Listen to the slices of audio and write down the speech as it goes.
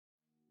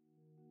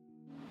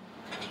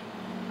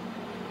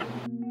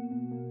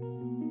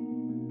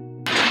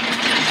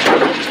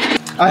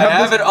I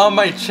have it on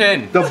my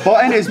chin. The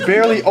button is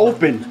barely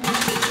open.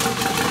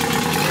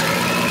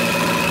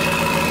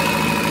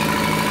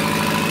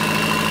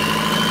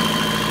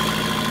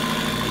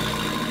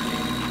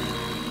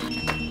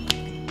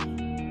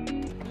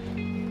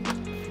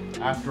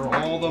 After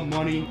all the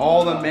money,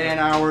 all the man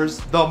hours,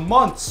 the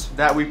months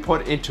that we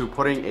put into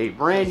putting a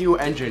brand new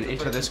engine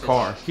into this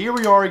car, here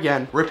we are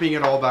again, ripping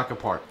it all back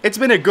apart. It's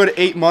been a good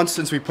 8 months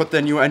since we put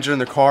the new engine in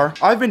the car.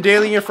 I've been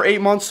dailying it for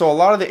 8 months, so a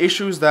lot of the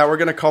issues that were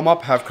gonna come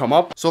up have come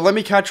up. So let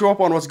me catch you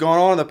up on what's going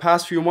on in the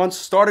past few months,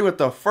 starting with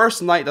the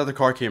first night that the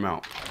car came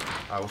out.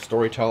 I will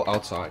storytell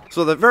outside.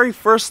 So the very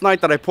first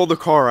night that I pulled the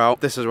car out,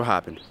 this is what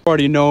happened. You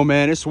already know,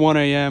 man, it's 1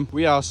 a.m.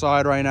 We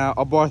outside right now.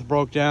 ABARTH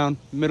broke down,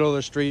 middle of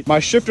the street. My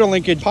shifter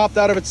linkage popped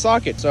out of its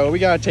socket, so we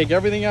gotta take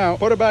everything out,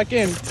 put it back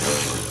in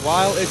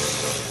while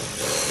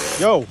it's...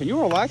 Yo, can you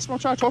relax? I'm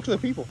trying to talk to the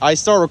people. I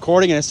start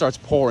recording and it starts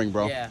pouring,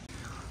 bro. Yeah.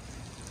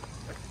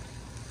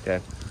 Okay.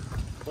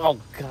 Oh,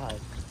 God.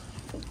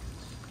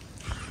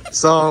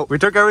 So we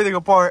took everything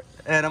apart.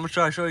 And I'm gonna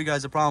try to show you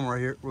guys the problem right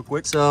here real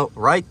quick. So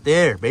right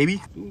there,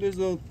 baby.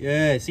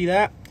 Yeah, see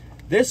that?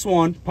 This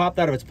one popped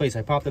out of its place.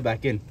 I popped it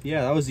back in.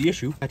 Yeah, that was the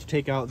issue. I had to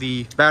take out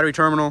the battery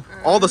terminal,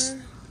 all this.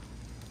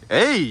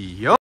 Hey,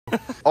 yo.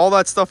 All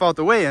that stuff out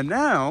the way. And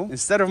now,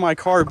 instead of my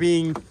car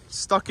being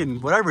stuck in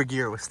whatever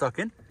gear it was stuck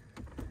in,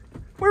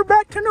 we're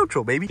back to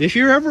neutral, baby. If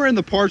you're ever in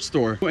the parts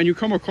store and you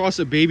come across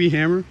a baby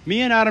hammer,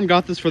 me and Adam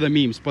got this for the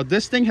memes, but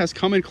this thing has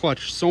come in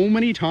clutch so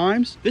many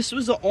times. This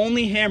was the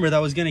only hammer that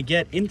was gonna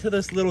get into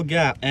this little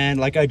gap, and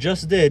like I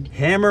just did,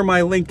 hammer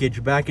my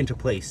linkage back into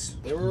place.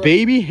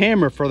 Baby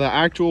hammer for the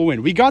actual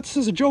win. We got this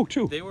as a joke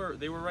too. They were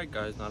right,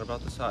 guys. Not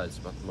about the size,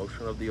 about the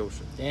motion of the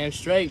ocean. Damn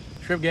straight.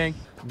 Shrimp gang.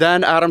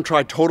 Then Adam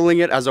tried totaling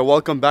it as a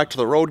welcome back to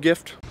the road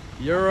gift.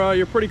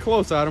 You're pretty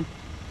close, Adam.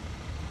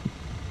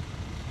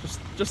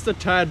 Just a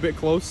tad bit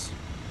close.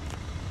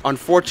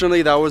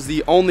 Unfortunately, that was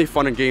the only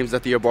fun and games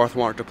that the ABARTH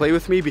wanted to play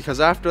with me, because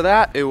after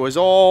that, it was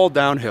all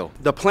downhill.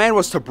 The plan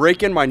was to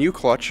break in my new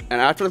clutch, and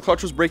after the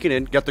clutch was breaking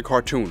in, get the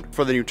car tuned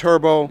for the new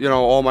turbo, you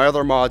know, all my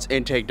other mods,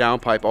 intake,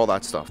 downpipe, all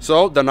that stuff.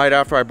 So the night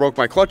after I broke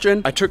my clutch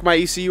in, I took my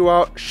ECU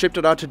out, shipped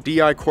it out to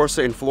DI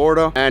Corsa in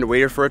Florida, and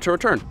waited for it to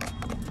return.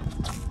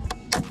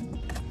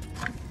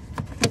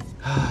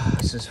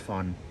 This is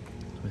fun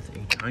with a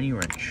tiny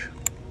wrench.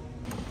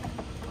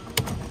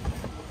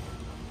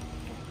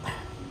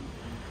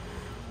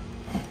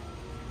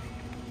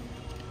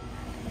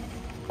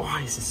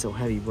 Why is it so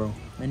heavy, bro?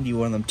 I need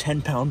one of them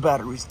 10-pound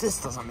batteries.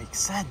 This doesn't make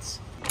sense.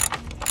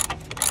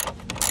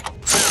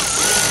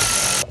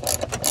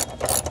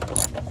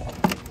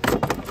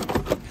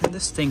 Can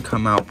this thing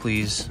come out,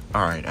 please?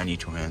 All right, I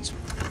need 2 hands.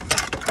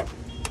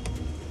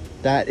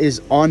 That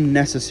is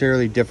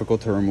unnecessarily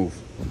difficult to remove.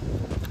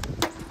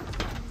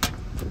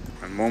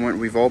 A moment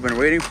we've all been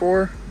waiting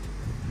for.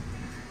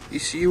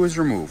 ECU is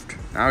removed.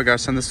 Now I gotta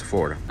send this to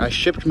Florida. I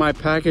shipped my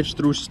package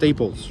through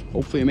Staples.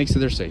 Hopefully it makes it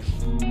there safe.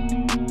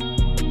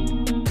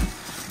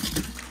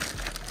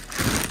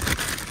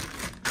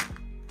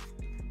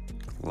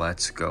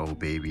 Let's go,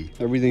 baby.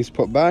 Everything's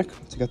put back.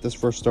 Let's get this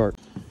first start.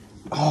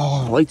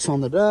 Oh, lights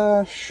on the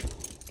dash.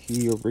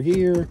 Key over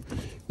here.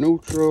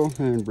 Neutral,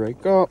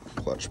 handbrake up.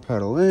 Clutch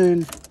pedal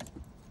in.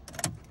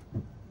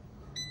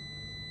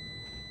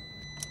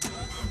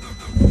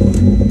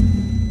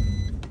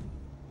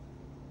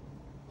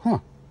 Huh.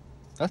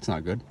 That's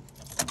not good.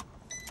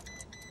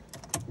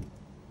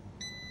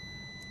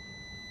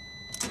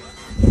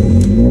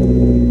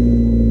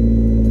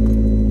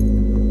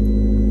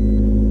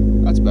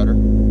 That's better.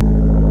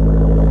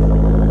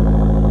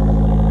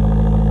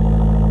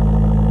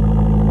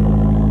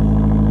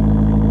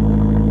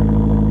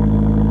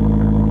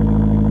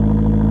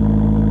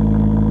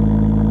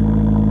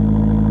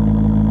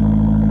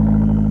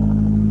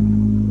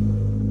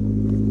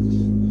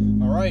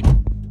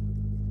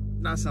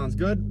 That sounds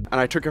good. And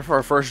I took it for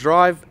our first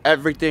drive.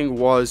 Everything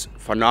was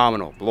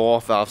phenomenal. Blow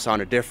off valve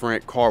sounded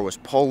different. Car was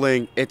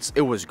pulling.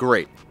 It was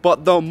great.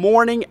 But the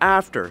morning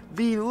after,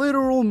 the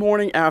literal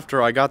morning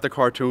after I got the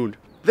car tuned,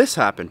 this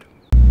happened.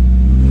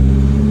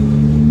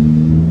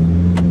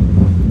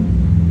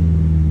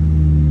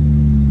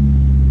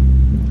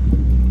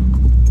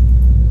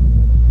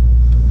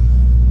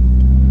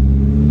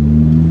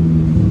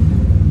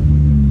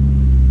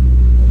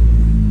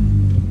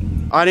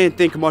 I didn't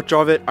think much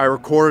of it. I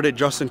recorded it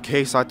just in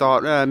case. I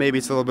thought, maybe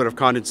it's a little bit of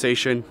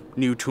condensation,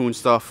 new tune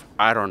stuff.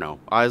 I don't know.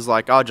 I was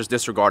like, I'll just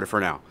disregard it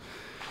for now.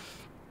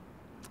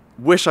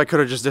 Wish I could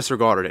have just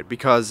disregarded it,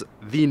 because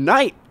the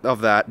night of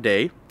that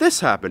day,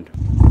 this happened.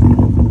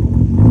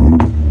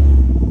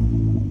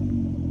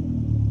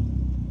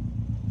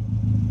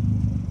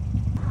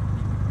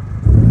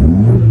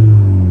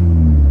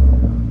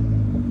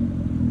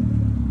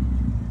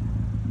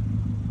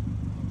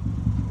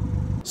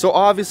 So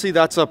obviously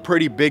that's a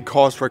pretty big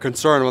cause for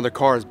concern when the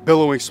car is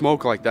billowing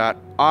smoke like that.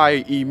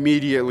 I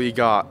immediately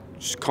got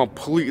Just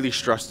completely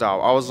stressed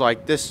out. I was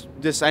like, this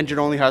engine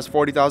only has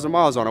 40,000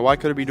 miles on it. Why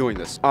could it be doing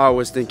this? I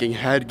was thinking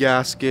head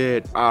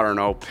gasket, I don't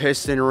know,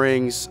 piston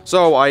rings.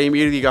 So I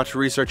immediately got to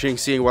researching,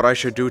 seeing what I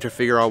should do to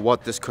figure out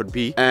what this could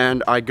be.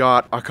 And I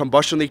got a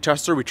combustion leak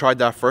tester. We tried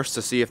that first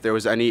to see if there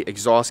was any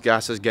exhaust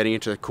gases getting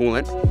into the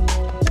coolant.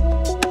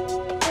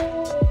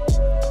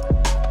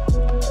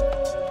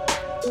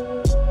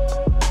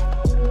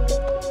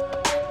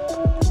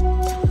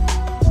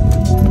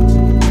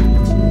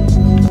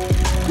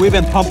 We've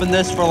been pumping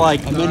this for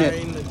like a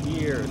minute. 9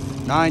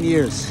 years. 9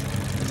 years.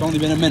 It's only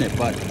been a minute,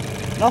 but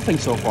nothing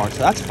so far, so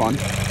that's fun.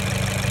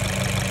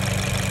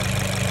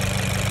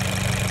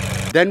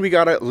 Then we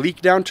got a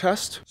leak down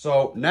test.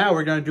 So now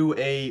we're gonna do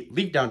a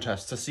leak down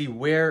test to see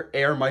where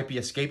air might be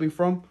escaping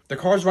from. The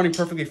car's running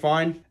perfectly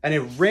fine, and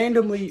it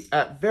randomly,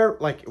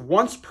 like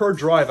once per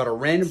drive at a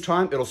random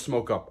time, it'll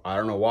smoke up. I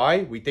don't know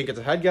why. We think it's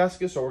a head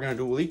gasket, so we're gonna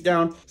do a leak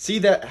down, see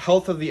the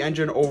health of the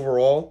engine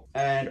overall,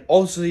 and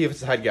also see if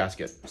it's a head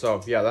gasket.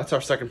 So yeah, that's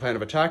our second plan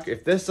of attack.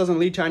 If this doesn't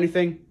lead to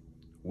anything,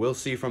 we'll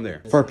see from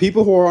there. For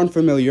people who are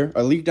unfamiliar,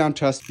 a leak down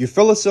test, you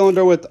fill a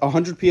cylinder with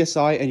 100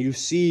 PSI and you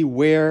see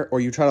where,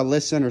 or you try to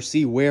listen or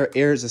see where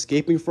air is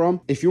escaping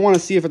from. If you want to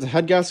see if it's a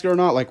head gasket or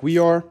not, like we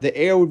are, the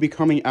air would be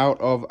coming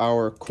out of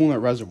our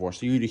coolant reservoir.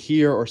 So you'd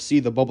hear or see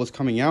the bubbles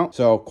coming out.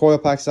 So coil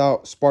packs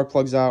out, spark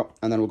plugs out,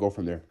 and then we'll go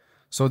from there.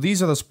 So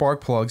these are the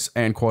spark plugs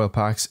and coil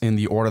packs in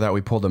the order that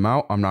we pulled them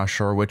out. I'm not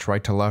sure which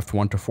right to left,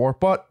 1 to 4,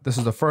 but this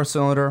is the first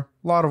cylinder.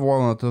 A lot of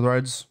oil on the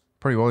threads,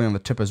 pretty oily on the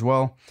tip as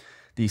well.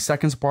 The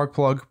second spark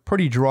plug,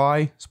 pretty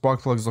dry.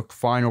 Spark plugs looked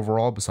fine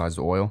overall besides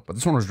the oil, but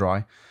this one was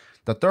dry.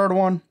 The third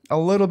one, a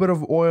little bit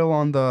of oil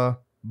on the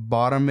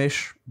bottom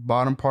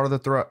part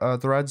of the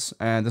threads.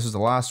 And this is the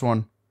last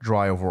one,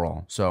 dry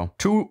overall. So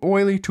 2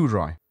 oily, 2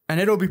 dry. And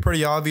it'll be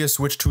pretty obvious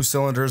which 2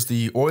 cylinders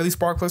the oily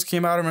spark plugs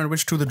came out of and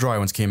which 2 the dry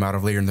ones came out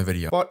of later in the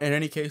video. But in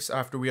any case,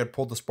 after we had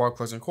pulled the spark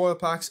plugs and coil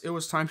packs, it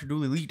was time to do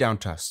the leak down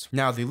test.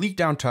 Now, the leak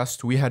down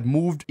test, we had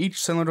moved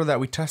each cylinder that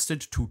we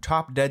tested to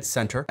top dead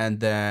center and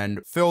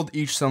then filled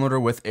each cylinder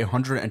with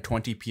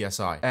 120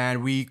 PSI.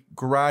 And we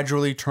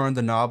gradually turned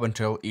the knob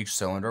until each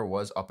cylinder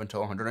was up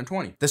until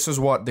 120. This is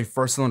what the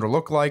first cylinder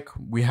looked like.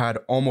 We had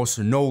almost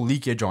no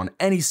leakage on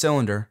any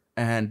cylinder.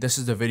 And this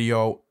is the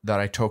video that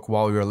I took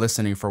while we were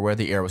listening for where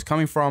the air was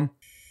coming from.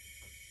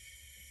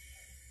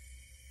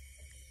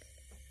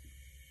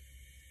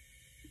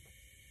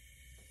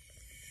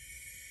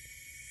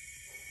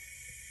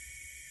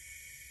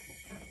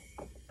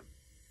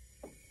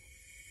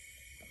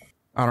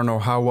 I don't know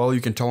how well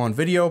you can tell on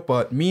video,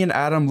 but me and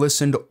Adam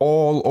listened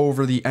all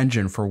over the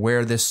engine for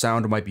where this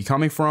sound might be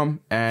coming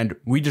from, and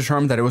we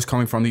determined that it was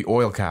coming from the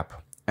oil cap.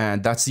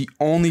 And that's the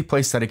only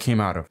place that it came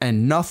out of.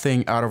 And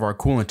nothing out of our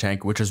coolant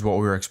tank, which is what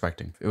we were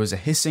expecting. It was a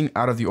hissing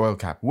out of the oil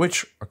cap,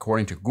 which,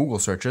 according to Google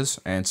searches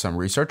and some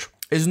research,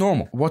 is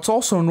normal. What's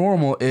also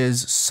normal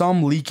is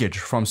some leakage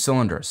from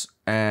cylinders.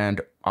 And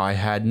I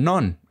had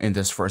none in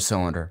this first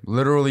cylinder.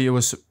 Literally, it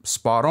was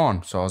spot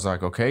on. So I was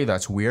like, okay,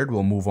 that's weird.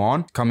 We'll move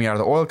on. Coming out of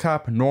the oil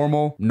cap,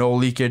 normal, no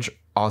leakage.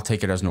 I'll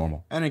take it as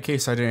normal. And in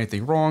case I did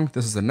anything wrong,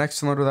 this is the next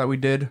cylinder that we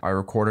did. I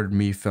recorded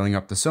me filling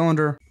up the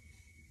cylinder.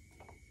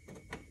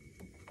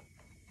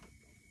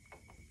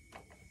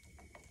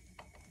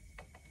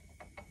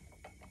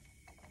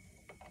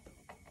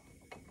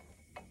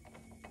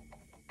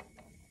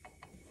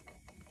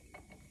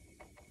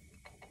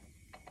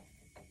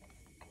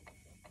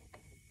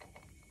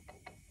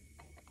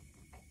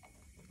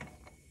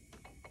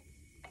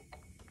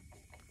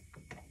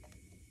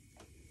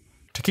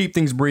 To keep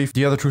things brief,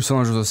 the other 2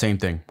 cylinders were the same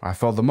thing. I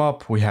filled them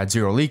up, we had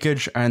 0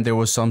 leakage, and there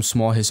was some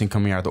small hissing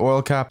coming out of the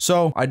oil cap.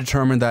 So I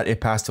determined that it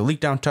passed the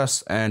leak down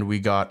test and we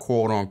got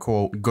quote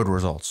unquote good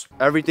results.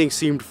 Everything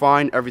seemed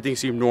fine, everything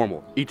seemed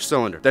normal, each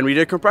cylinder. Then we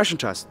did a compression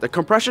test. The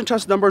compression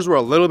test numbers were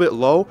a little bit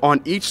low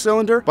on each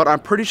cylinder, but I'm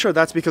pretty sure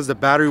that's because the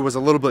battery was a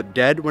little bit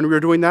dead when we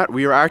were doing that.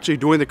 We were actually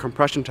doing the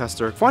compression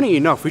tester. Funny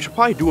enough, we should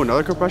probably do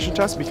another compression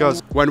test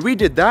because when we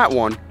did that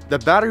one, the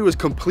battery was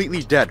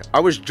completely dead. I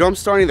was jump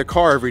starting the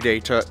car every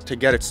day to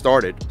get it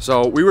started.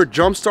 So we were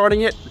jump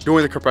starting it,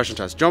 doing the compression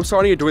test, jump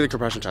starting it, doing the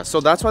compression test. So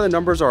that's why the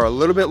numbers are a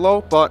little bit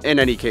low, but in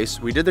any case,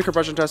 we did the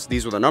compression test.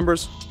 These were the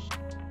numbers.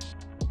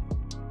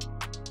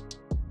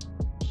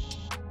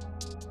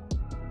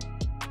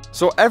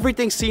 So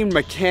everything seemed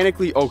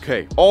mechanically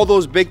okay. All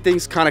those big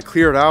things kind of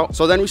cleared out.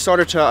 So then we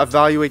started to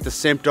evaluate the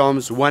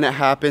symptoms, when it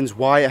happens,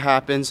 why it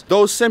happens.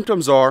 Those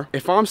symptoms are,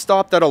 if I'm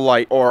stopped at a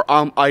light or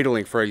I'm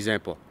idling, for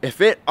example,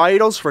 if it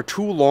idles for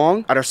too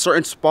long at a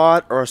certain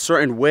spot or a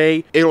certain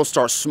way, it'll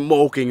start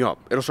smoking up.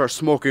 It'll start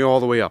smoking all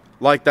the way up,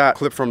 like that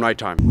clip from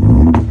nighttime.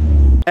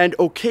 And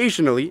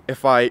occasionally,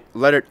 if I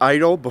let it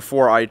idle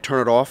before I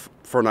turn it off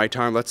for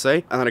nighttime, let's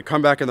say, and then I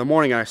come back in the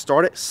morning and I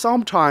start it,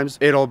 sometimes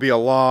it'll be a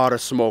lot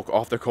of smoke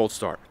off the cold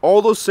start.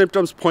 All those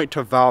symptoms point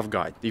to valve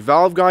guide. The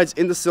valve guides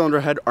in the cylinder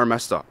head are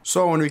messed up.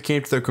 So when we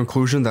came to the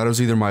conclusion that it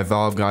was either my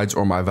valve guides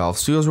or my valve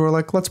seals, we were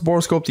like, let's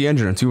borescope the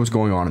engine and see what's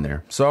going on in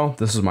there. So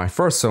this is my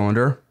first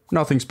cylinder.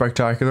 Nothing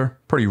spectacular,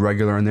 pretty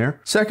regular in there.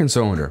 Second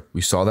cylinder,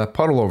 we saw that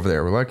puddle over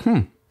there. We're like,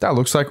 that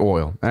looks like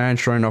oil. And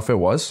sure enough, it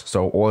was.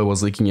 So oil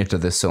was leaking into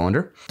this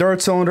cylinder.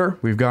 Third cylinder,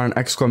 we've got an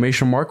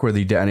exclamation mark where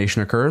the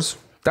detonation occurs.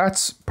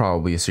 That's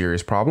probably a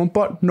serious problem,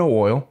 but no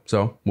oil.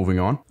 So moving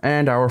on.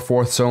 And our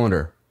fourth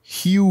cylinder,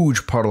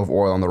 huge puddle of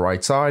oil on the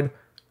right side,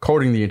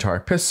 coating the entire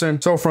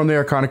piston. So from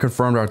there, kind of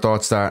confirmed our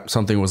thoughts that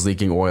something was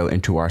leaking oil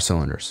into our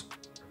cylinders.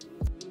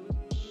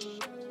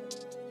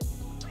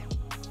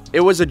 It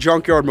was a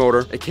junkyard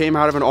motor. It came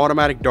out of an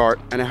automatic Dart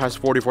and it has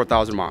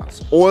 44,000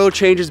 miles. Oil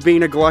changes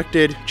being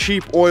neglected,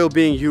 cheap oil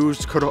being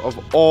used could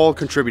have all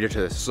contributed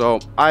to this.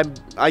 So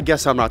I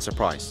guess I'm not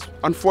surprised.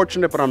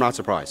 Unfortunate, but I'm not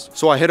surprised.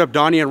 So I hit up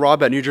Donnie and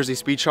Rob at New Jersey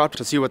Speed Shop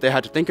to see what they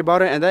had to think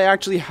about it, and they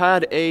actually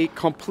had a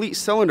complete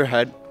cylinder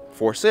head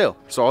for sale.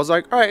 So I was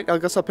like, all right, I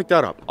guess I'll pick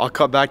that up. I'll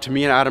cut back to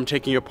me and Adam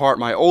taking apart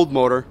my old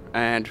motor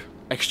and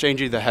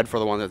exchanging the head for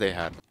the one that they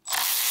had.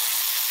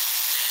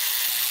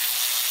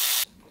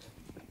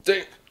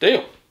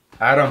 Damn.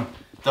 Adam,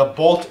 the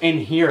bolt in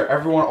here,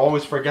 everyone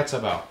always forgets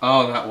about.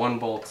 Oh, that one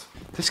bolt.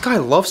 This guy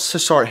loves to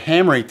start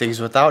hammering things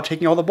without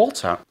taking all the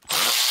bolts out.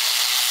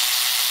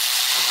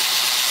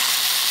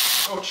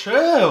 Oh,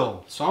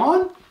 chill,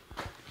 son.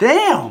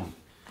 Damn.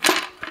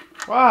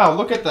 Wow,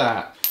 look at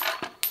that.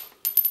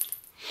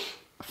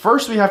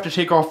 First, we have to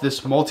take off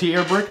this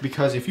multi-air brick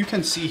because if you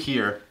can see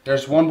here,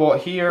 there's one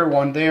bolt here,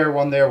 one there,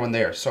 one there, one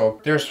there.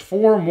 So there's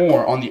 4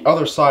 more on the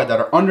other side that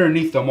are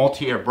underneath the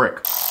multi-air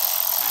brick.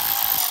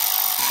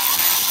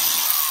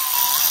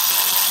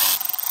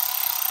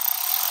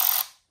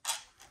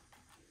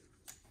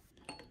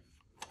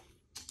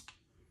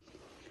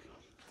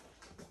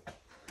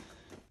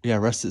 Yeah,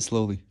 rest it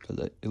slowly, because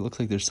it looks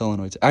like there's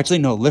solenoids. Actually,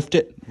 no, lift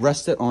it,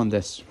 rest it on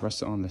this.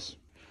 Rest it on this.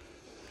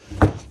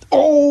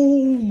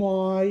 Oh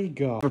my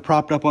God. We're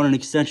propped up on an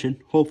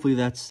extension. Hopefully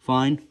that's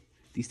fine.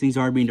 These things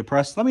aren't being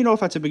depressed. Let me know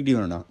if that's a big deal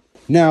or not.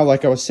 Now,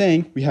 like I was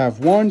saying, we have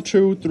 1,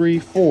 2, 3,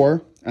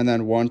 4, and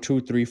then 1, 2,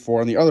 3,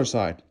 4 on the other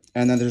side.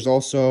 And then there's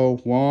also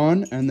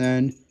 1 and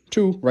then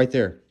 2 right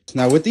there.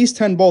 Now with these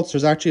 10 bolts,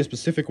 there's actually a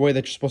specific way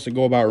that you're supposed to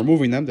go about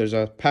removing them. There's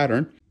a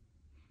pattern.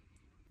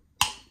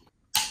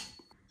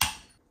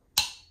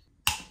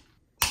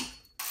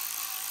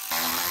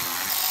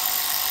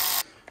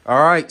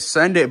 All right,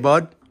 send it,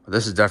 bud.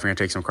 This is definitely gonna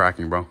take some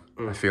cracking, bro.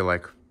 I feel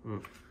like.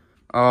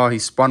 Oh, he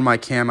spun my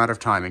cam out of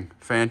timing.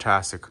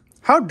 Fantastic.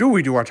 How do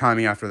we do our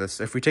timing after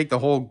this? If we take the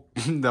whole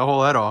the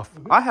whole head off?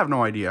 I have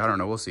no idea. I don't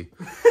know. We'll see.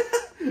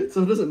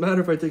 So it doesn't matter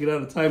if I take it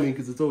out of timing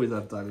because it's always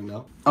out of timing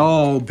now.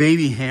 Oh,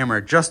 baby hammer.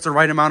 Just the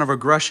right amount of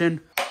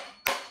aggression.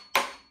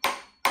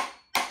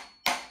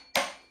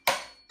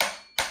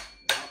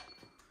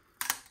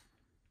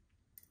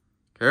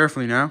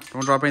 Carefully now.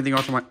 Don't drop anything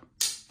onto my...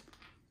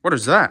 What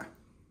is that?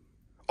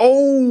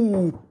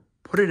 Oh!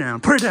 Put it down.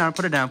 Put it down.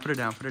 Put it down. Put it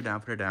down. Put it down.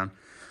 Put it down.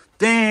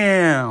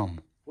 Damn!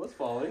 What's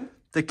falling?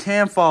 The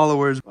cam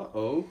followers.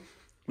 Uh-oh.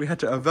 We had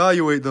to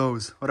evaluate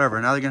those. Whatever.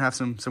 Now they're going to have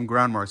some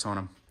ground marks on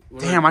them.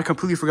 Damn, I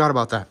completely forgot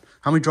about that.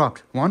 How many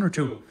dropped? 1 or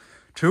 2?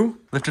 2?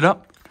 Lift it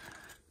up.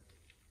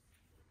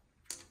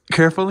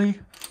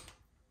 Carefully.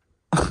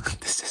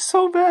 This is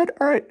so bad.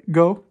 All right,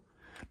 go.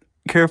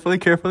 Carefully,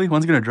 carefully.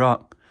 One's going to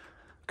drop.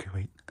 Okay,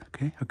 wait.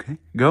 Okay, okay.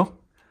 Go.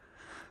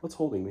 What's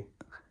holding me?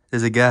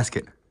 There's a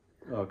gasket.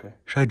 Oh, okay.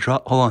 Should I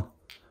drop? Hold on.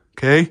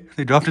 Okay,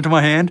 they dropped into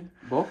my hand.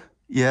 Both?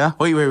 Yeah.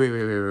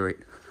 Wait.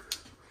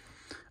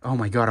 Oh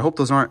my God, I hope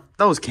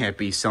those can't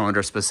be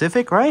cylinder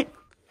specific, right?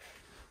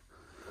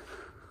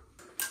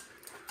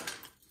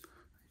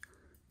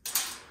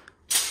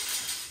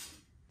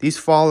 These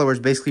followers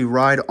basically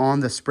ride on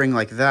the spring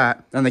like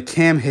that. Then the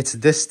cam hits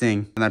this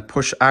thing and then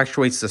push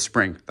actuates the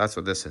spring. That's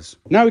what this is.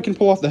 Now we can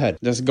pull off the head.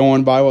 Just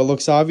going by what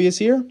looks obvious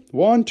here.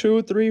 1,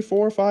 2, 3,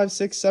 4, 5,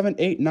 6, 7,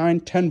 8, 9,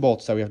 10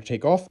 bolts that we have to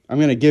take off. I'm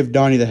going to give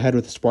Donnie the head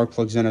with the spark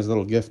plugs in as a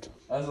little gift.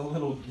 As a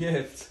little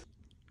gift.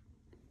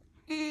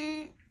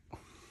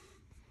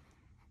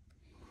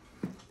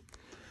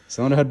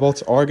 Cylinder head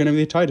bolts are going to be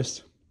the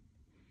tightest.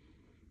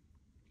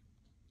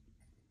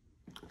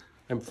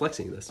 I'm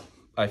flexing this.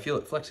 I feel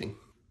it flexing.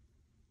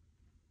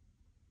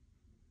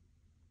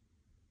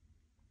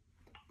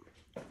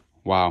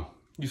 Wow.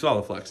 You saw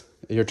the flex.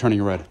 You're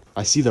turning red.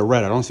 I see the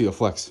red. I don't see the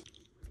flex.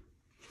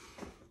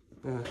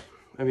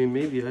 I mean,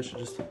 maybe I should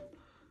just...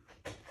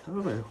 How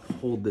do I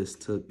hold this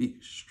to be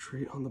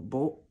straight on the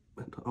bolt?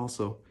 And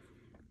also...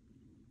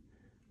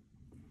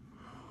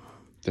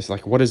 Just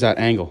like, what is that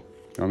angle?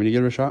 You want me to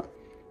give it a shot?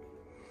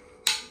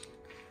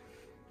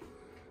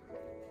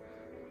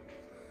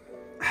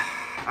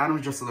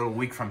 Adam's just a little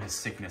weak from his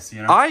sickness,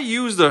 you know? I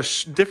used a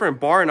different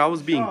bar and I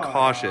was being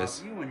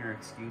cautious. You and your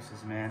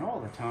excuses, man, all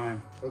the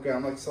time. Okay,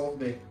 I'm like, solve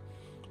me.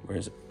 Where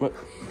is it? What?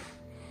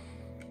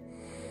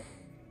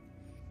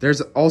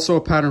 There's also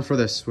a pattern for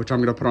this, which I'm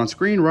going to put on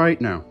screen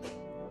right now.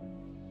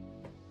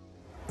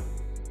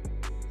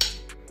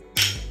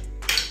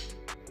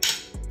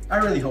 I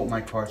really hope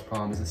my car's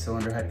problem is the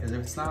cylinder head, because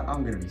if it's not,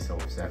 I'm going to be so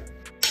upset.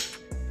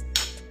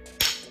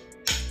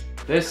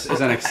 This is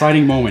an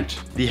exciting moment.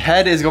 The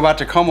head is about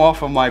to come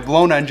off of my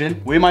blown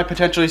engine. We might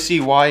potentially see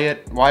why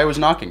it was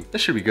knocking.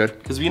 This should be good.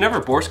 Because we never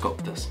bore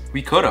scoped this.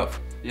 We could have.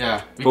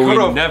 Yeah. But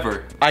we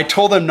never. I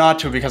told them not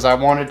to because I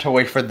wanted to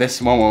wait for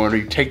this moment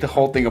when we take the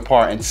whole thing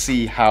apart and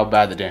see how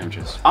bad the damage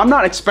is. I'm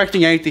not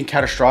expecting anything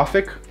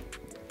catastrophic.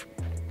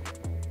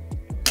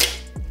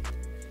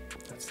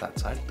 That's that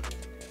side.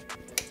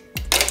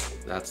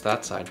 That's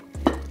that side.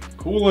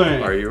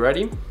 Cooling. Are you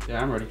ready?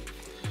 Yeah, I'm ready.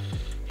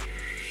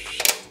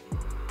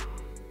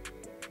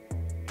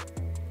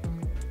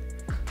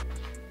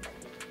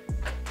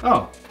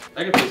 Oh,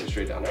 I can place it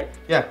straight down, right?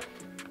 yeah.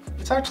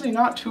 It's actually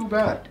not too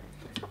bad.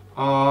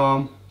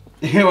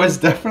 It was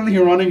definitely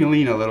running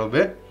lean a little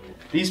bit.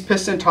 These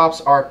piston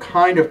tops are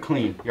kind of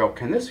clean. Yo,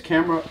 can this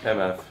camera...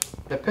 MF.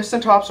 The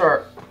piston tops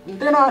are,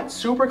 they're not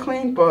super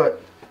clean,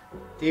 but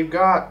they've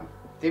got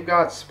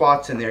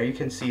spots in there. You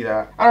can see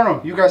that. I don't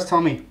know. You guys tell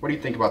me. What do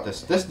you think about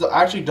this? This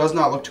actually does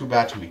not look too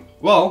bad to me.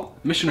 Well,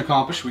 mission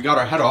accomplished. We got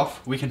our head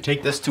off. We can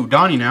take this to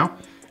Donnie now.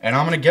 And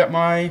I'm gonna get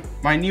my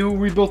new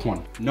rebuilt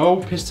one. No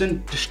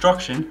piston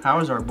destruction. How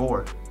is our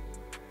bore?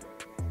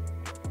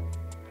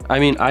 I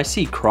mean, I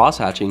see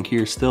cross-hatching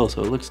here still,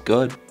 so it looks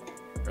good.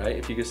 Right?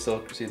 If you can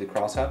still see the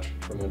crosshatch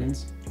from when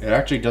it's... It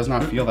actually does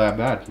not feel that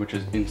bad, which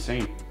is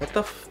insane. What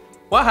the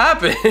What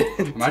happened?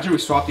 Imagine we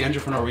swapped the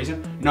engine for no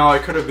reason. No,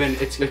 it could have been,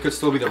 it could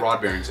still be the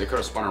rod bearings. It could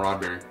have spun a rod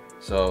bearing.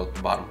 So,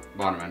 the bottom.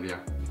 Bottom end, yeah.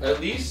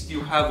 At least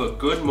you have a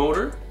good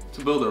motor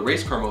to build a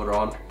race car motor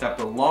on that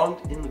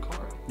belonged in the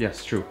car.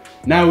 Yes, true.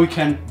 Now we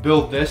can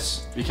build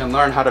this. We can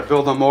learn how to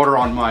build a motor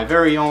on my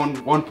very own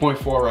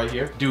 1.4 right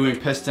here. Doing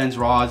pistons,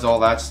 rods, all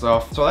that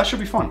stuff. So that should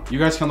be fun. You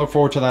guys can look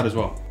forward to that as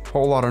well.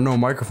 Whole lot of no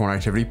microphone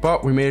activity,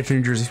 but we made it to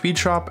New Jersey Speed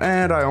Shop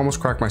and I almost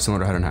cracked my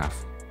cylinder head in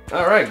half.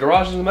 All right,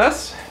 garage is a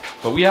mess,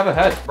 but we have a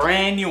head.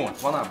 Brand new one.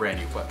 Well, not brand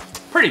new, but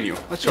pretty new.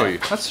 Let's show you.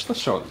 Let's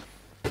show them.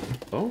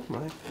 Oh my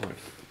lord.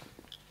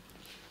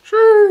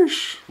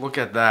 Sheesh. Look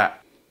at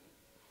that.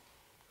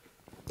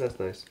 That's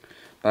nice.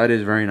 That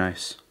is very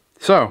nice.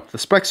 So, the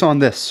specs on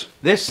this.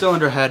 This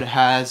cylinder head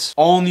has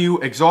all new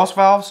exhaust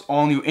valves,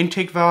 all new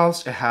intake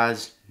valves. It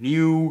has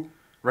new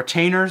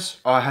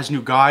retainers, has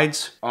new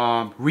guides,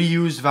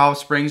 reused valve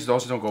springs,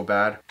 those don't go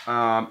bad.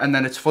 And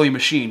then it's fully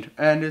machined.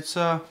 And it's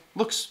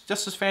looks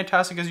just as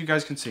fantastic as you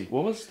guys can see.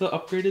 What was the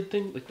upgraded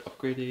thing? Like the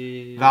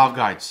upgraded... Valve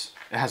guides.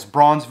 It has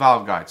bronze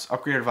valve guides,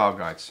 upgraded valve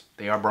guides.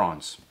 They are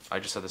bronze. I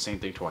just said the same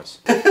thing twice.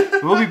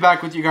 We'll be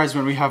back with you guys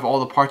when we have all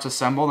the parts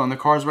assembled and the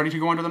car is ready to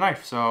go under the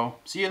knife. So,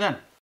 see you then.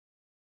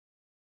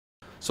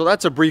 So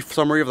that's a brief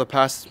summary of the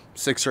past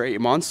 6 or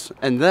 8 months,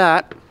 and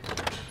that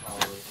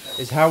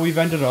is how we've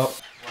ended up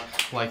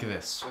like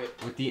this.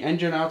 With the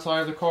engine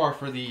outside of the car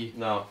for the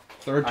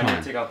third time. I need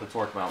to take out the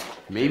torque mount.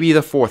 Maybe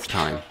the 4th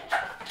time.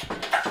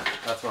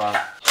 That's what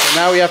I'm... So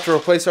now we have to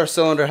replace our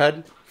cylinder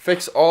head,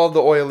 fix all of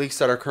the oil leaks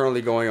that are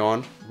currently going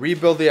on,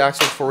 rebuild the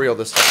axles for real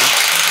this time.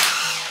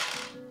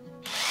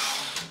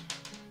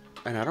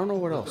 And I don't know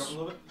what else.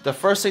 The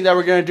first thing that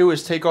we're going to do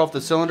is take off the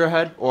cylinder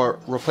head or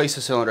replace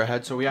the cylinder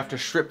head. So we have to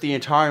strip the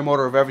entire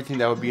motor of everything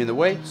that would be in the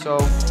way. So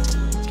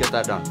let's get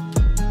that done.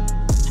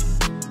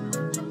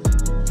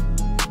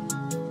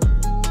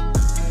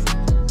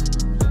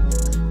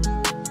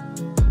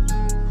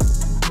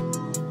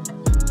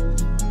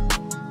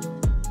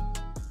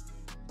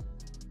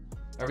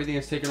 Everything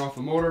is taken off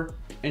the motor.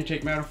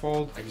 Intake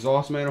manifold,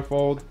 exhaust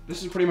manifold.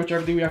 This is pretty much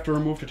everything we have to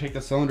remove to take the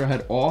cylinder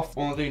head off.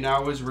 Only thing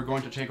now is we're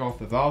going to take off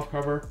the valve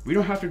cover. We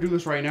don't have to do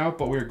this right now,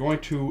 but we're going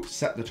to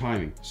set the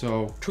timing.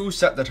 So to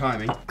set the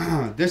timing,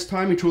 this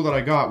timing tool that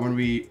I got when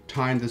we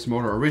timed this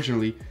motor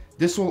originally,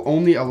 this will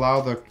only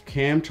allow the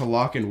cam to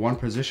lock in one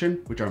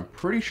position, which I'm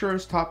pretty sure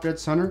is top dead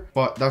center,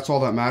 but that's all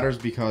that matters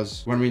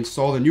because when we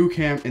install the new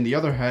cam in the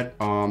other head,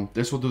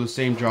 this will do the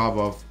same job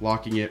of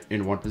locking it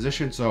in one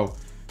position. So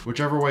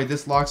whichever way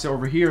this locks it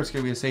over here, it's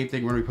gonna be the same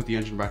thing when we put the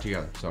engine back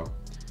together. So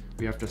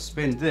we have to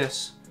spin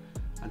this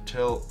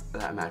until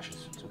that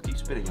matches. So keep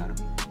spinning on it.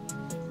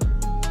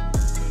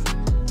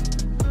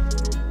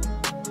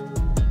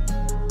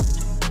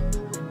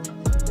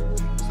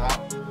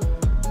 Stop.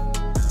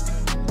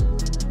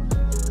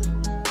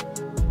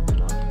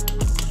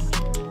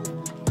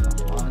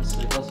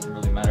 Honestly, it doesn't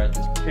really matter at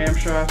this point.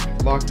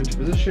 Camshaft locked into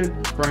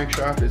position.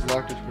 Crankshaft is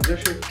locked into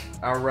position.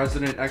 Our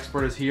resident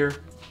expert is here.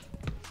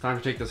 Time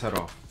to take this head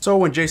off. So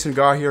when Jason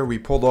got here, we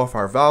pulled off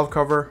our valve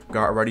cover,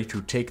 got ready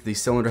to take the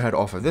cylinder head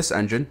off of this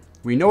engine.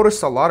 We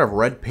noticed a lot of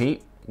red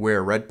paint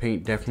where red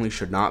paint definitely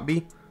should not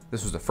be.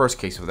 This was the first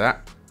case of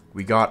that.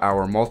 We got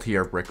our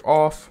multi-air brick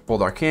off,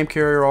 pulled our cam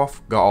carrier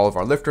off, got all of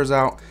our lifters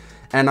out,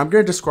 and I'm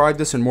going to describe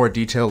this in more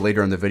detail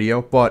later in the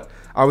video, but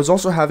I was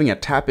also having a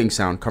tapping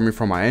sound coming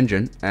from my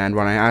engine, and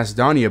when I asked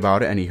Donnie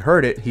about it and he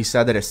heard it, he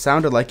said that it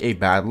sounded like a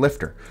bad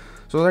lifter.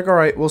 So I was like, all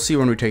right, we'll see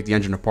when we take the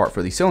engine apart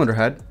for the cylinder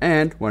head.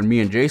 And when me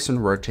and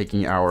Jason were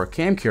taking our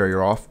cam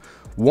carrier off,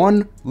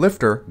 one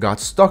lifter got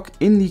stuck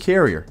in the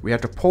carrier. We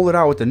had to pull it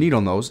out with the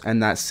needle nose,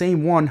 and that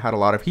same one had a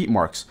lot of heat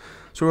marks.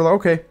 So we were like,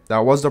 okay,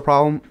 that was the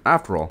problem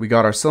after all. We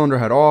got our cylinder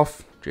head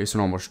off.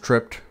 Jason almost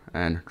tripped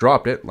and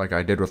dropped it like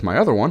I did with my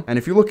other one. And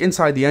if you look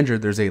inside the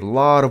engine, there's a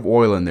lot of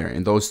oil in there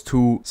in those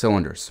 2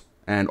 cylinders.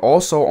 And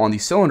also on the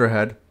cylinder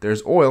head,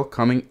 there's oil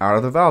coming out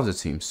of the valves, it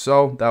seems.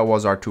 So that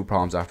was our 2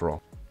 problems after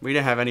all. We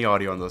didn't have any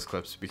audio on those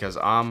clips because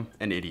I'm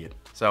an idiot.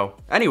 So,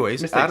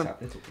 anyways,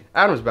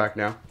 Adam's back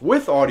now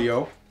with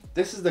audio.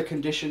 This is the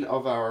condition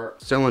of our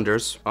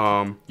cylinders.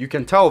 You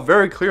can tell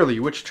very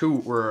clearly which two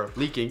were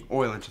leaking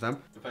oil into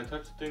them. If I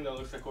touch the thing that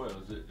looks like oil,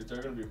 is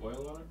there gonna be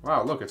oil on it?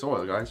 Wow, look, it's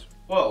oil, guys.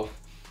 Whoa.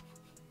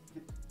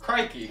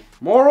 Crikey.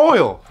 More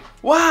oil.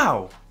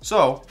 Wow.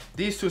 So,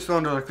 these two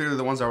cylinders are clearly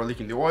the ones that were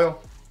leaking the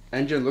oil.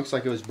 Engine looks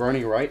like it was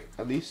burning right,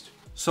 at least.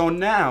 So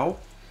now,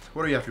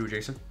 what do we have to do,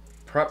 Jason?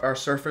 Prep our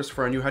surface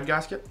for a new head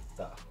gasket?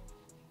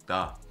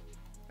 Duh.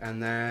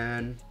 And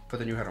then put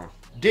the new head on.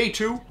 Day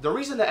 2, the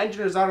reason the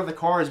engine is out of the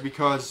car is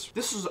because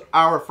this is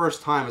our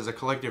first time as a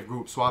collective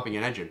group swapping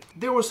an engine.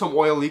 There was some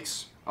oil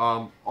leaks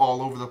all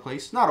over the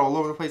place. Not all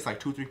over the place, like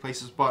 2-3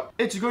 places, but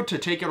it's good to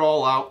take it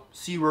all out,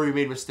 see where we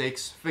made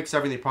mistakes, fix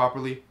everything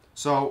properly.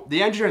 So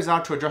the engine is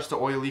out to adjust the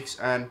oil leaks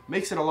and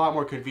makes it a lot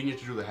more convenient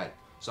to do the head.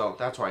 So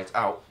that's why it's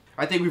out.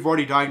 I think we've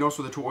already diagnosed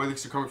where the 2 oil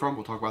leaks are coming from.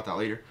 We'll talk about that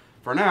later.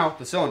 For now,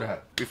 the cylinder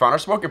head. We found our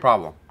smoking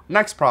problem.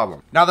 Next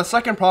problem. Now the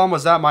second problem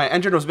was that my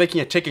engine was making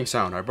a ticking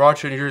sound. I brought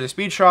it to New Jersey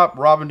Speed Shop.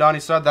 Rob and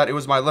Donnie said that it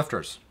was my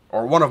lifters,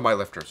 or one of my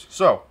lifters.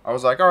 So I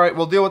was like, all right,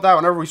 we'll deal with that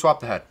whenever we swap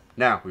the head.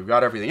 Now we've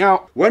got everything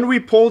out. When we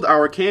pulled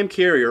our cam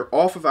carrier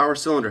off of our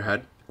cylinder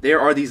head, there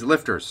are these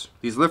lifters.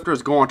 These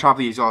lifters go on top of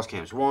the exhaust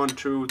cams. 1,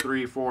 2,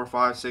 3, 4,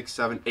 5, 6,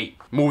 7, 8.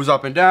 Moves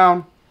up and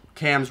down.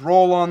 Cams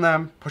roll on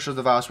them. Pushes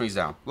the valve springs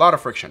down. A lot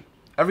of friction.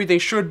 Everything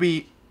should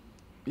be,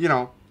 you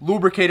know,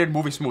 lubricated,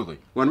 moving smoothly.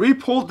 When we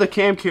pulled the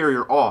cam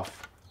carrier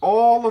off,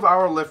 all of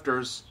our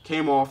lifters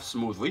came off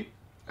smoothly,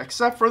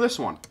 except for this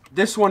one.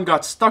 This one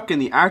got stuck in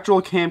the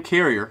actual cam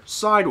carrier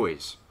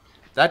sideways.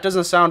 That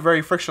doesn't sound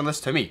very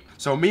frictionless to me.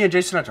 So me and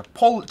Jason had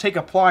to take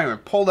a plier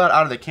and pull that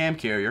out of the cam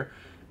carrier,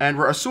 and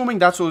we're assuming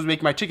that's what was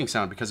making my ticking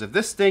sound, because if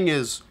this thing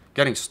is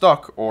getting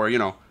stuck or, you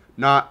know,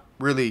 not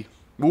really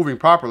moving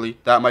properly,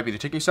 that might be the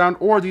ticking sound,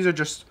 or they're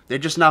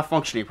just not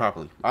functioning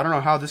properly. I don't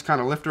know how this kind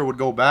of lifter would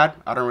go bad.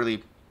 I don't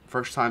really,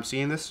 first time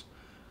seeing this,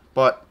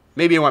 but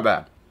maybe it went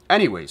bad.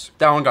 Anyways,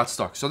 that one got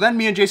stuck. So then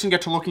me and Jason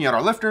get to looking at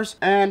our lifters,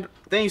 and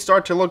things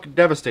start to look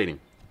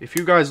devastating. If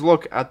you guys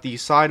look at the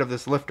side of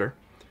this lifter,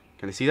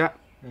 can you see that?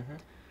 Mm-hmm.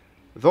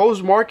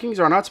 Those markings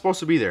are not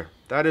supposed to be there.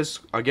 That is,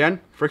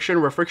 again,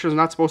 friction where friction is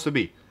not supposed to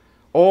be.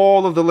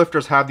 All of the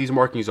lifters have these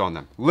markings on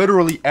them.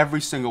 Literally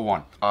every single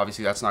one.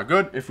 Obviously, that's not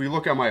good. If we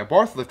look at my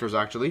ABARTH lifters,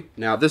 actually,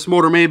 now this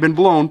motor may have been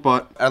blown,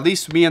 but at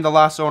least me and the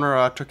last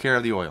owner took care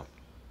of the oil.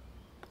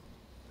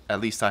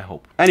 At least I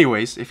hope.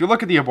 Anyways, if you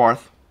look at the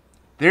ABARTH,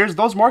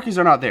 those markings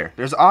are not there.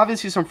 There's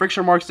obviously some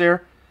friction marks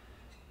there,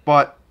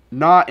 but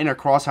not in a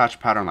crosshatch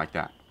pattern like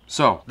that.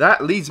 So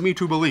that leads me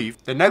to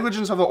believe the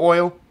negligence of the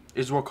oil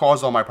is what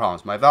caused all my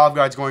problems. My valve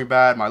guide's going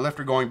bad, my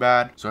lifter going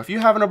bad. So if you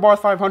have an ABARTH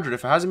 500,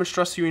 if it hasn't been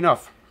stressed to you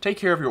enough, take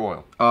care of your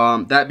oil.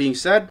 That being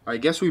said, I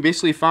guess we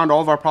basically found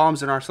all of our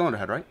problems in our cylinder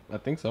head, right? I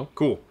think so.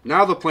 Cool.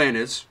 Now the plan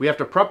is, we have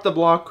to prep the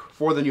block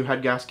for the new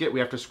head gasket. We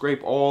have to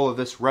scrape all of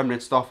this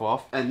remnant stuff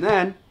off. And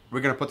then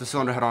we're going to put the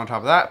cylinder head on top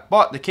of that.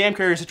 But the cam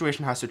carrier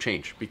situation has to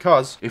change,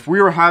 because if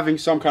we were having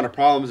some kind of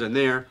problems in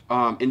there,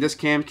 in this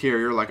cam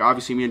carrier, like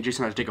obviously me and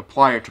Jason had to take a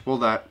plier to pull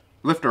that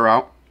lifter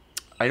out.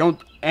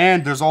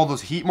 And there's all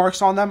those heat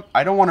marks on them.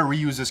 I don't want to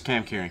reuse this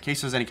cam carrier in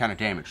case there's any kind of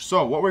damage.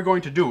 So what we're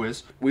going to do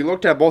is, we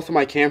looked at both of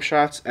my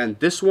camshafts, and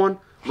this one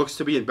looks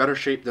to be in better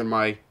shape than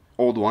my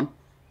old one,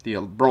 the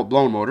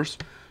blown motors.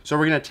 So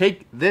we're going to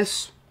take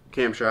this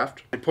camshaft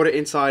and put it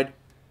inside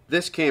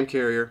this cam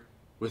carrier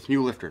with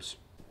new lifters.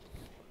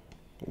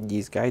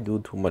 This guy do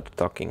too much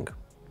talking.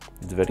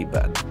 It's very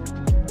bad.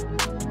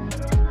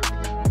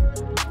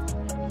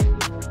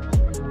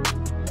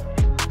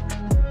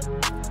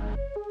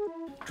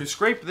 To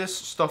scrape this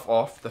stuff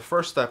off, the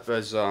first step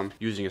is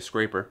using a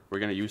scraper. We're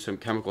going to use some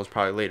chemicals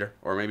probably later,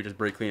 or maybe just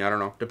brake clean, I don't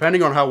know.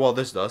 Depending on how well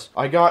this does.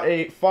 I got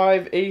a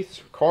 5/8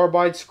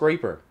 carbide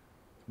scraper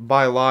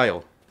by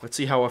Lyle. Let's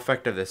see how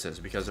effective this is,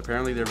 because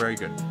apparently they're very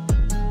good.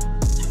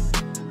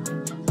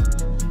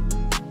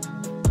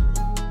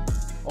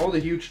 All the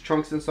huge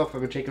chunks and stuff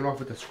have been taken off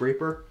with the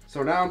scraper.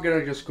 So now I'm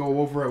gonna just go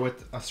over it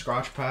with a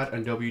scotch pad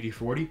and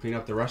WD-40, clean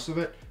up the rest of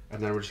it,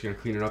 and then we're just gonna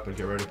clean it up and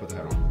get ready to put the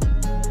head on.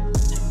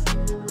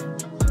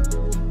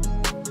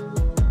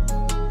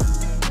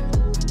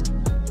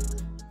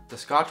 The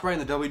scotch brite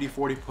and the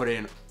WD-40 put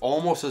in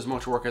almost as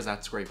much work as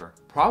that scraper.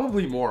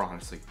 Probably more,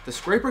 honestly. The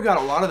scraper got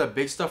a lot of the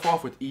big stuff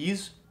off with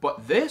ease,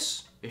 but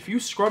this, if you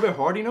scrub it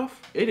hard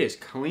enough, it is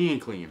clean,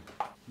 clean.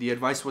 The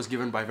advice was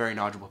given by very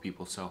knowledgeable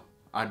people, so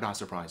I'm not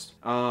surprised.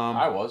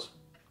 I was.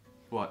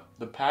 What?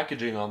 The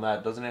packaging on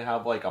that, doesn't it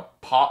have like a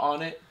pot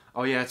on it?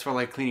 Oh yeah, it's for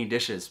like cleaning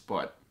dishes,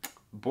 but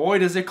boy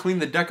does it clean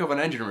the deck of an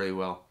engine really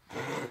well.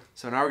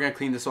 So now we're gonna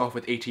clean this off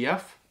with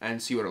ATF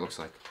and see what it looks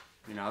like.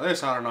 You know,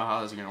 this, I don't know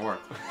how this is gonna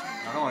work.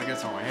 I don't wanna get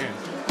some on my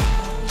hands.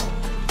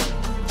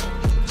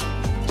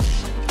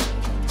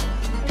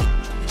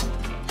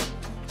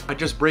 I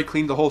just brake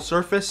cleaned the whole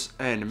surface,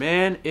 and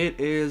man, it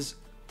is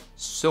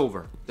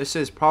silver. This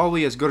is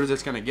probably as good as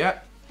it's gonna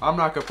get. I'm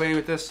not complaining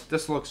with this.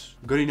 This looks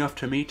good enough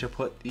to me to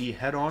put the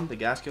head on, the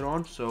gasket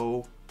on,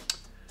 so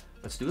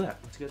let's do that.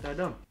 Let's get that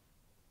done.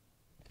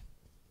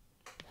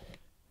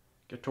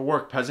 Get to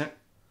work, peasant.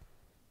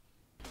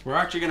 We're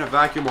actually gonna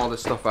vacuum all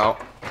this stuff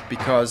out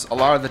because a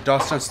lot of the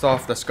dust and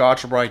stuff, the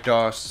Scotch-Brite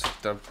dust,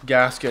 the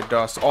gasket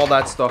dust, all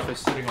that stuff is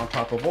sitting on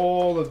top of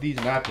all of these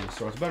napkins.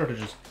 So it's better to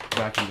just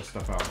vacuum this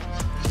stuff out.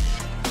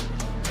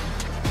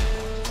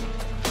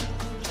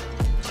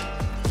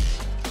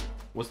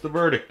 What's the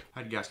verdict?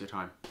 Head gasket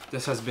time.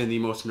 This has been the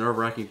most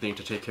nerve-wracking thing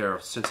to take care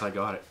of since I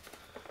got it.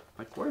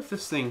 Like, what if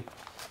this thing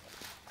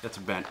gets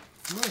bent?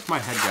 What if my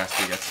head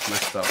gasket gets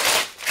messed up?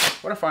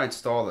 What if I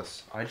install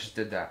this? I just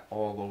did that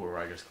all over where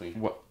I just cleaned.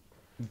 What?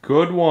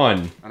 Good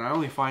one. And I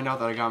only find out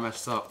that I got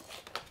messed up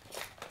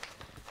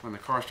when the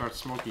car starts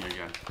smoking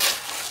again.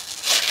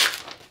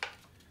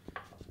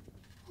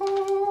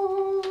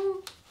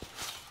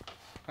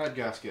 Head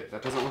gasket.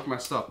 That doesn't look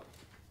messed up.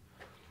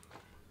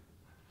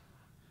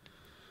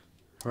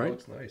 Right?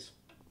 Looks nice.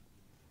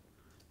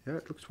 Yeah,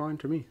 it looks fine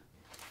to me.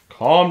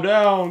 Calm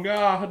down,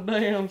 god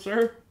damn,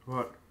 sir.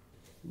 What?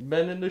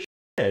 Bending the shit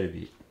out of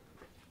it.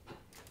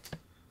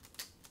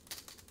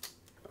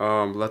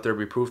 Let there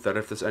be proof that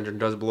if this engine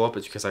does blow up,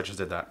 it's because I just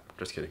did that.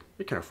 Just kidding.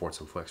 You can afford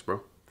some flex,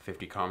 bro.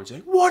 50 comments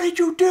saying, what did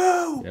you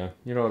do? Yeah.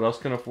 You know what else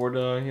can afford,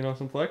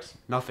 some flex?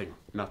 Nothing.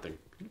 Nothing.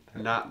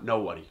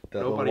 Nobody.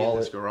 That Nobody little in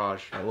this wallet.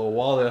 garage. That little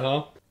wallet,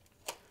 huh?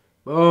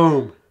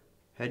 Boom.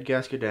 Head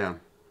gasket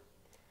down.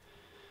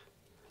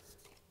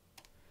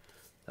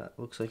 That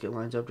looks like it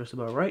lines up just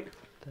about right.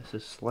 This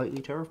is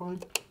slightly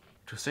terrifying.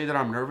 To say that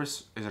I'm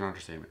nervous is an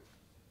understatement.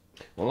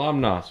 Well,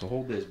 I'm not, so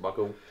hold this,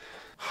 bucko.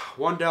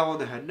 One dowel in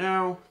the head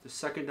now. The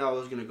second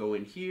dowel is going to go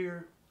in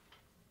here.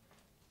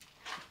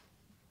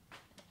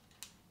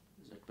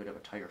 Is a bit of a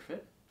tighter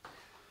fit.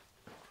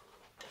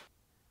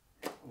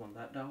 On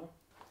that dowel.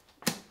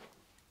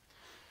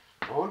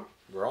 On?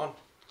 We're on.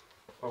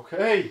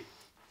 Okay.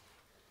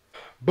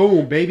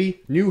 Boom,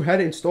 baby. New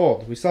head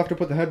installed. We still have to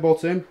put the head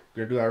bolts in.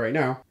 We're going to do that right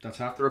now. That's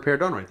half the repair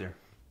done right there.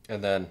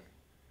 And then,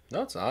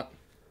 no, it's not.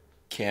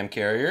 Cam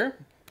carrier,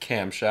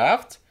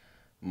 camshaft,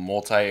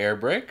 multi-air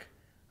brake,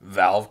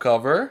 valve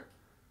cover,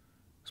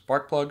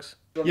 spark plugs.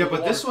 Yeah,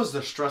 but this was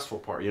the stressful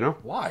part, you know?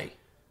 Why?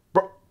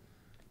 Bro,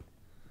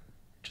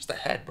 Just a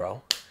head,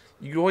 bro.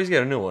 You always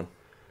get a new one.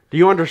 do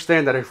you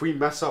understand that if we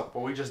mess up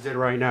what we just did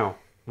right now,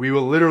 we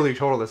will literally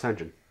total this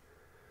engine?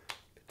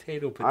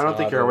 Potato. I don't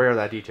think you're aware of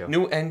that detail.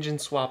 New engine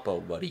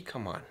swappo, buddy.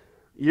 Come on.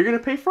 You're going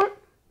to pay for it?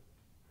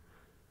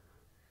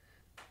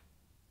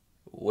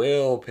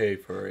 We'll pay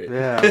for it.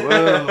 Yeah,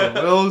 well,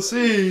 we'll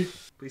see.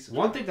 Please subscribe.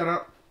 One thing that I...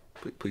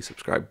 Please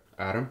subscribe.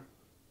 Adam?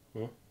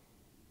 Huh?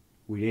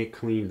 We didn't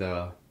clean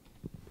the...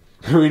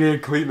 we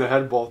didn't clean the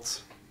head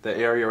bolts. The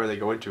area where they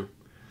go into.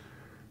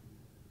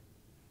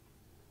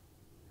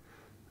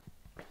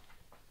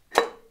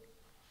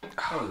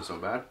 That wasn't so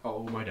bad.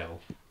 Oh, my devil.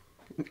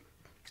 Give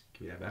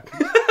me that back.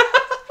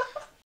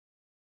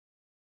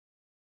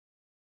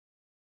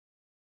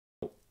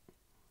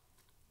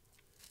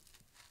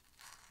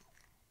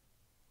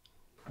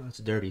 That's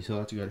dirty, so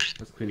that's good.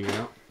 That's cleaning it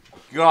out.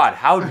 God,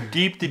 how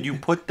deep did you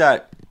put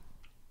that?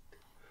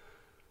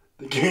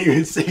 They can't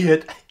even see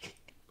it.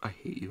 I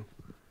hate you.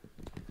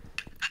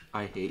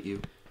 I hate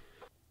you.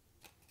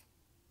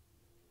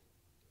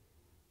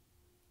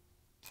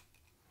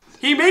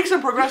 He makes it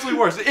progressively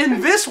worse.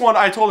 In this one,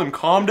 I told him,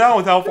 calm down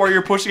with how far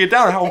you're pushing it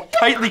down and how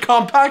tightly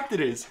compact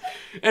it is.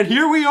 And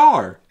here we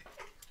are.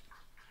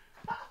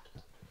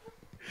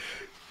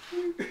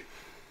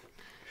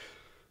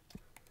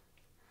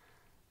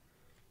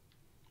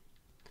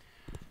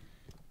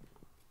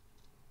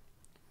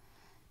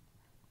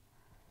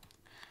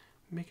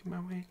 Making my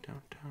way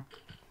downtown.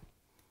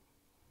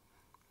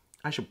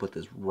 I should put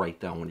this right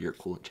down one of your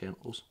coolant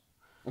channels.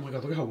 Oh my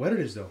god, look at how wet it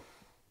is, though.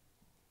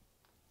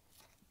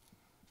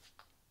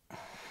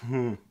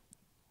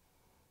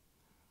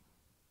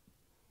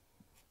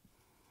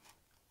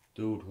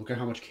 Dude, look at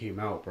how much came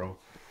out, bro.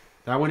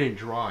 That went in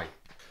dry.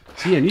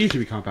 See, it needed to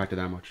be compacted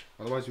that much.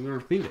 Otherwise, we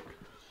wouldn't have cleaned it.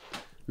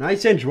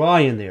 Nice and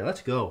dry in there.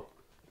 Let's go.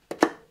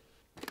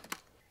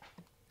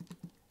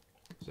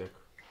 Sick.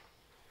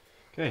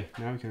 Okay,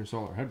 now we can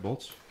install our head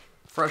bolts.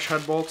 Fresh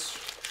head bolts,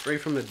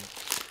 straight from the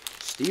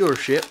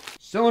dealership.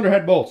 Cylinder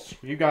head bolts.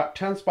 You got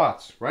 10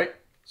 spots, right?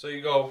 So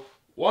you go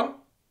 1,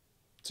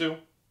 2,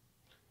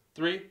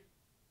 3,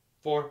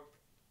 4,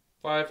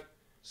 5,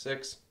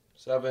 6,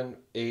 7,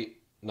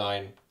 8,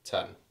 9,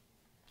 10.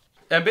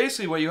 And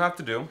basically what you have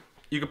to do,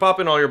 you can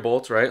pop in all your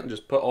bolts, right? And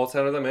just put all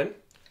 10 of them in.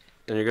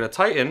 And you're going to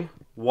tighten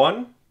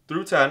 1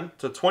 through 10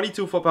 to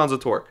 22 foot-pounds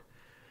of torque.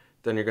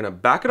 Then you're going to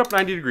back it up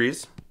 90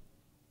 degrees,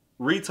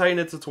 retighten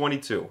it to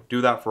 22. Do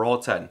that for all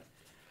 10.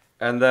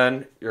 And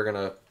then you're going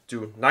to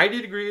do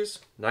 90 degrees,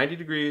 90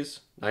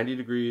 degrees, 90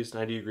 degrees,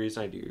 90 degrees,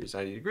 90 degrees,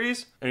 90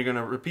 degrees. And you're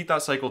going to repeat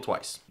that cycle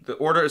twice. The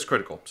order is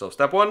critical. So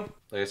step 1,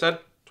 like I said,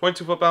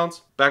 22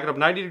 foot-pounds, back it up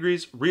 90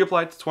 degrees,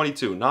 reapply it to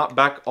 22. Not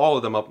back all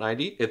of them up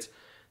 90. It's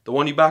the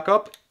one you back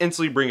up,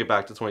 instantly bring it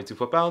back to 22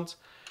 foot-pounds.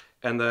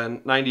 And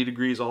then 90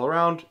 degrees all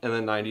around, and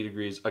then 90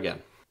 degrees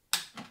again.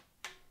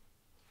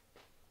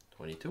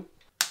 22.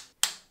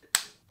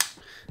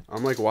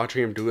 I'm like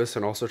watching him do this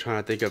and also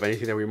trying to think of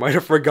anything that we might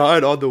have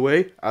forgotten on the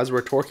way as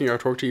we're torquing our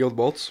torque to yield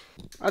bolts.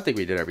 I think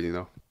we did everything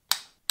though.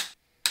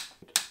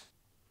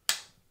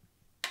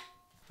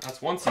 That's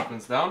one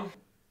sequence down.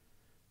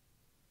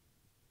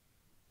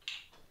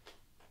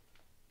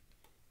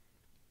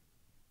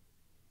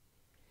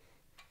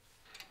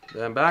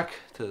 Then back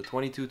to the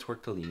 22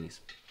 Tortellinis.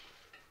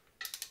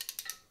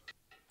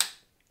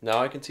 Now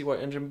I can see why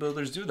engine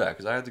builders do that,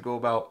 because I had to go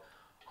about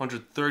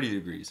 130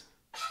 degrees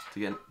to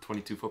get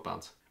 22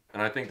 foot-pounds.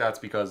 And I think that's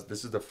because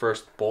this is the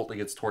first bolt that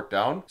gets torqued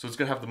down, so it's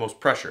going to have the most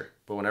pressure.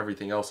 But when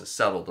everything else is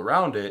settled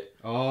around it,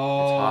 it's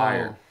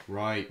higher.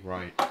 Right.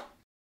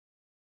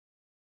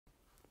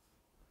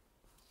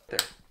 There.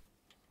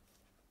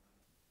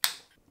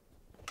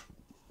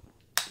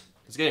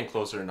 It's getting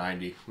closer to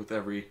 90 with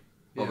every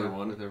other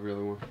one. With every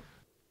other one.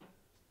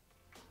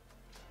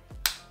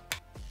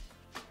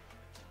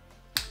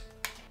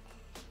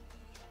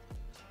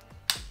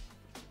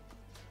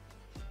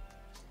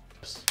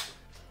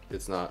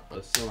 It's not.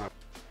 It's still not.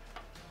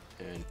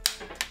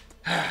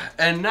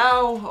 And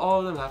now all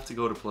of them have to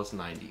go to plus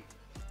 90.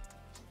 I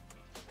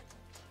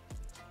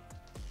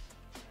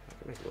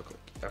can make it look like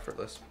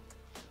effortless.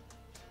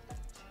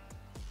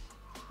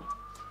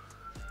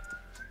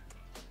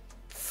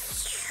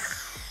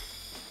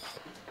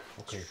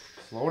 Okay,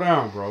 slow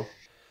down, bro.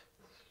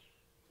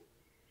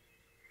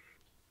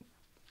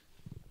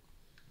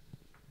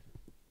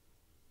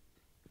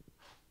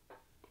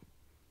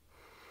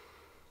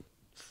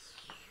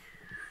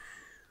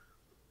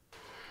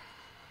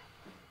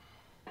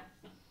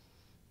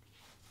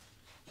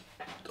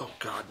 Oh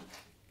God.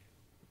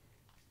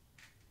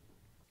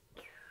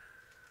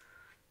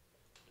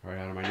 Alright,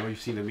 Adam, I know you've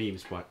seen the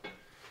memes, but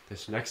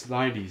this next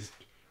 90s,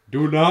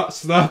 do not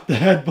snap the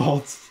head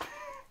bolts.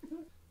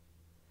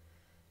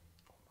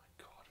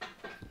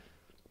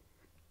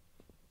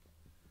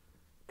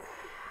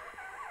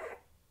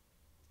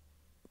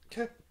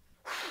 Okay.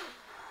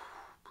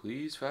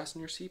 Please fasten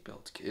your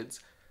seatbelts,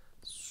 kids.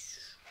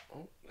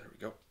 Oh, there we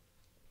go.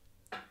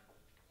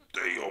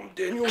 Damn,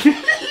 Daniel.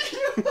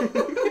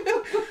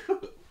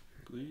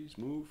 Please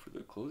move for the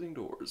closing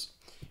doors.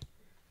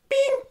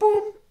 Bing,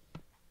 boom.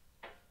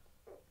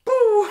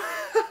 Boo.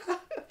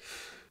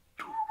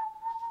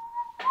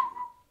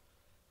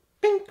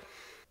 Bing.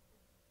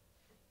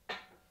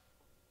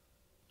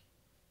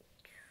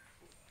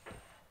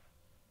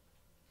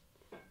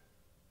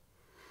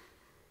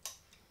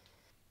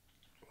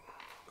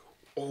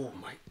 Oh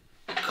my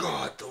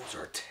God, those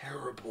are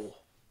terrible.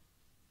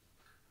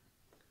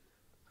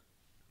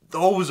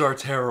 Those are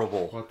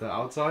terrible. What, the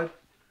outside?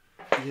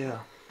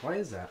 Yeah. Why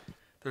is that?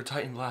 They're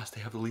Titan Blast. They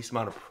have the least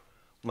amount of,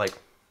 like...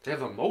 They have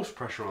the most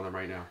pressure on them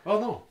right now. Oh,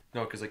 no.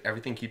 No, because like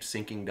everything keeps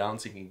sinking down.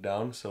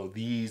 So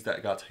these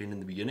that got tightened in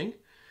the beginning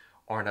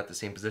aren't at the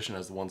same position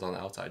as the ones on the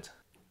outsides.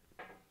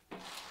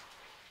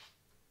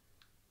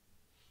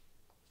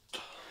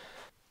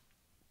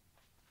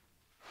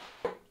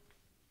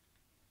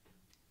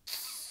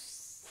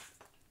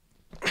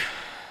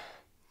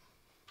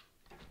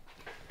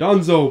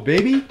 Dunzo,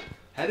 baby.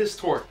 Head is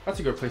torque. That's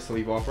a good place to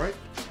leave off, right?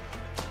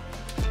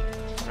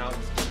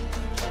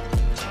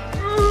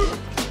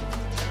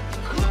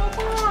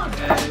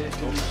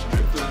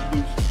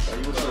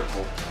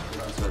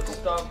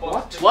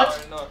 What?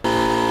 What?